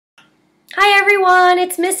Hi everyone,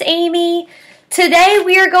 it's Miss Amy. Today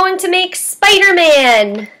we are going to make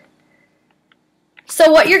Spider-Man. So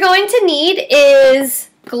what you're going to need is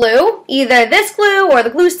glue. Either this glue or the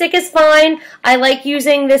glue stick is fine. I like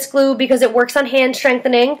using this glue because it works on hand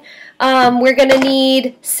strengthening. We're going to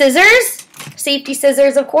need scissors, safety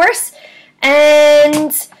scissors of course,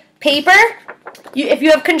 and paper. If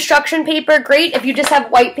you have construction paper, great. If you just have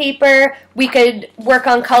white paper, we could work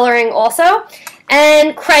on coloring also.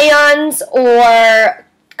 And crayons or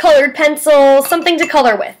colored pencils, something to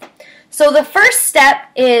color with. So the first step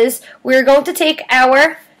is we're going to take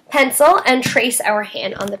our pencil and trace our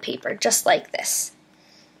hand on the paper, just like this.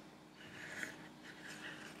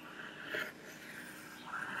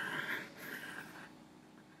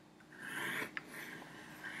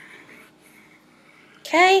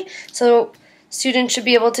 Okay, so students should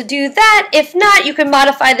be able to do that. If not, you can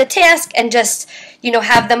modify the task and just,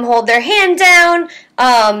 have them hold their hand down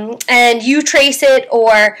and you trace it,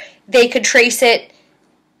 or they could trace it.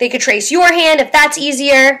 They could trace your hand if that's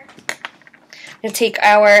easier. We'll take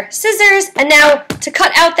our scissors, and now to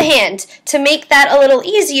cut out the hand, to make that a little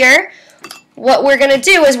easier, what we're going to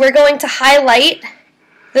do is we're going to highlight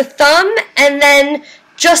the thumb and then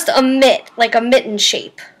just a mitt, like a mitten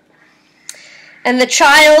shape. And the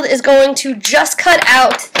child is going to just cut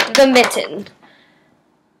out the mitten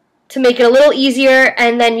to make it a little easier,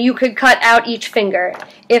 and then you could cut out each finger.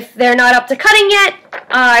 If they're not up to cutting yet,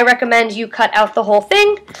 I recommend you cut out the whole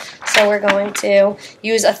thing. So we're going to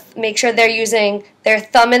make sure they're using their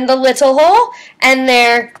thumb in the little hole and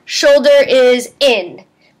their shoulder is in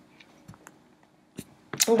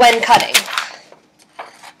when cutting.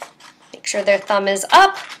 Make sure their thumb is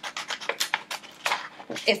up.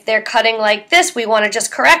 If they're cutting like this, we want to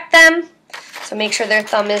just correct them. So make sure their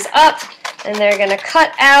thumb is up, and they're going to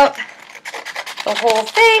cut out the whole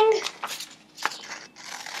thing.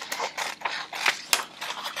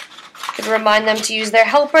 You could remind them to use their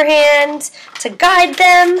helper hand to guide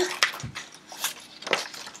them.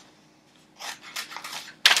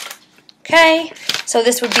 Okay, so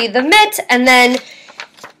this would be the mitt, and then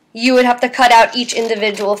you would have to cut out each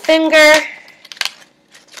individual finger.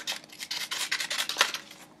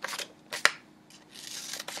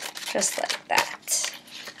 Just like that.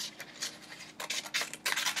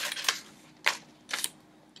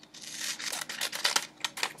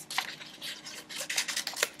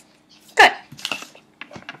 Good.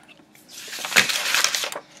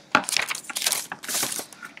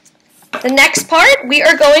 The next part, we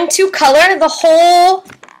are going to color the whole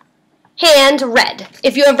hand red.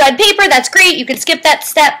 If you have red paper, that's great. You can skip that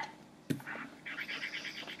step.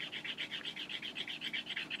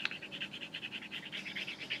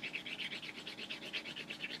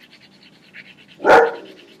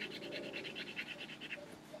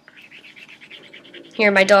 Hear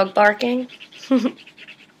my dog barking.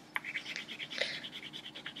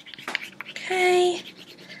 Okay.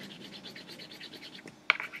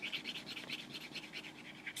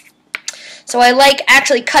 So I like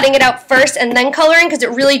actually cutting it out first and then coloring, because it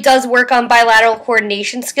really does work on bilateral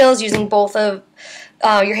coordination skills using both of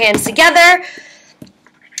your hands together,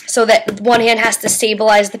 so that one hand has to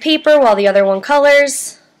stabilize the paper while the other one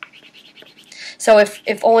colors. So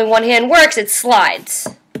if only one hand works, it slides.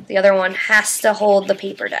 The other one has to hold the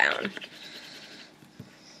paper down.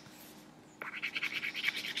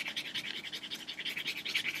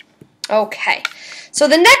 Okay, so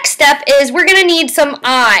the next step is we're going to need some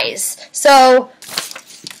eyes. So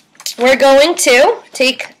we're going to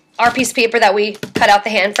take our piece of paper that we cut out the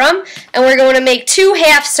hand from, and we're going to make 2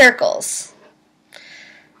 half circles.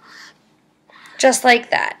 Just like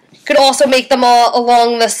that. You could also make them all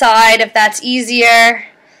along the side if that's easier.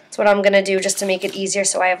 That's what I'm going to do just to make it easier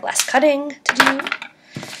so I have less cutting to do.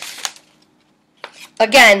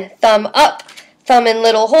 Again, thumb up, thumb in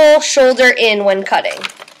little hole, shoulder in when cutting.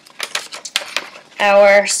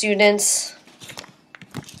 Our students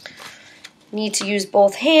need to use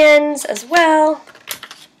both hands as well.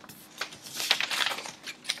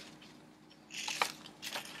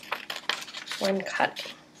 When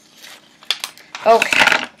cutting.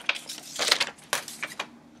 Okay.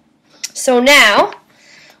 So now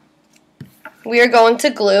we are going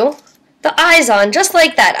to glue the eyes on, just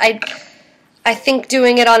like that. I think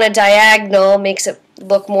doing it on a diagonal makes it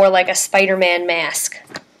look more like a Spider-Man mask.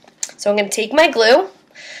 So I'm going to take my glue,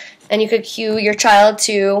 and you could cue your child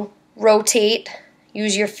to rotate.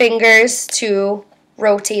 Use your fingers to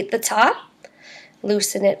rotate the top.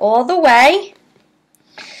 Loosen it all the way.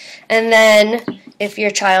 And then if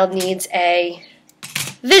your child needs a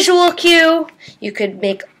visual cue, you could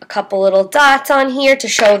make a couple little dots on here to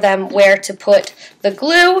show them where to put the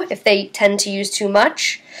glue if they tend to use too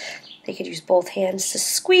much. They could use both hands to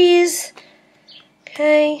squeeze.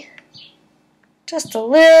 Okay. Just a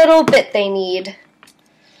little bit they need.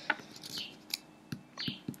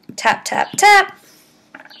 Tap, tap, tap.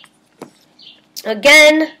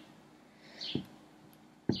 Again.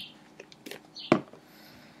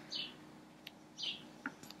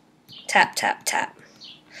 Tap, tap, tap.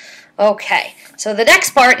 Okay, so the next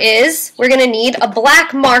part is we're going to need a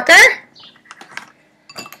black marker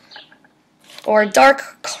or a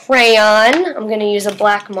dark crayon. I'm going to use a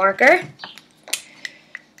black marker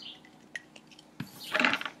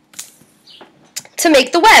to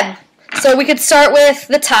make the web. So we could start with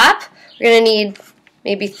the top. We're going to need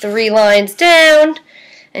maybe 3 lines down,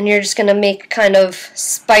 and you're just going to make kind of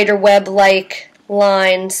spider web-like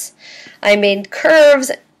lines. I made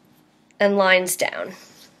curves and lines down.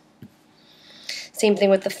 Same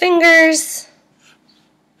thing with the fingers.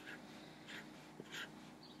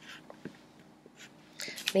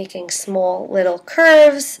 Making small little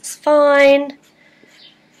curves is fine.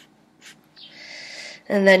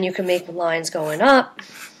 And then you can make lines going up.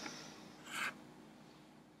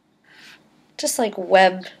 Just like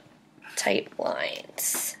web type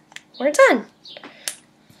lines. We're done.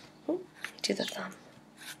 Ooh, do the thumb.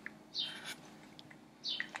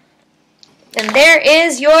 And there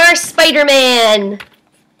is your Spider-Man.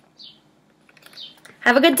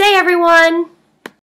 Have a good day, everyone.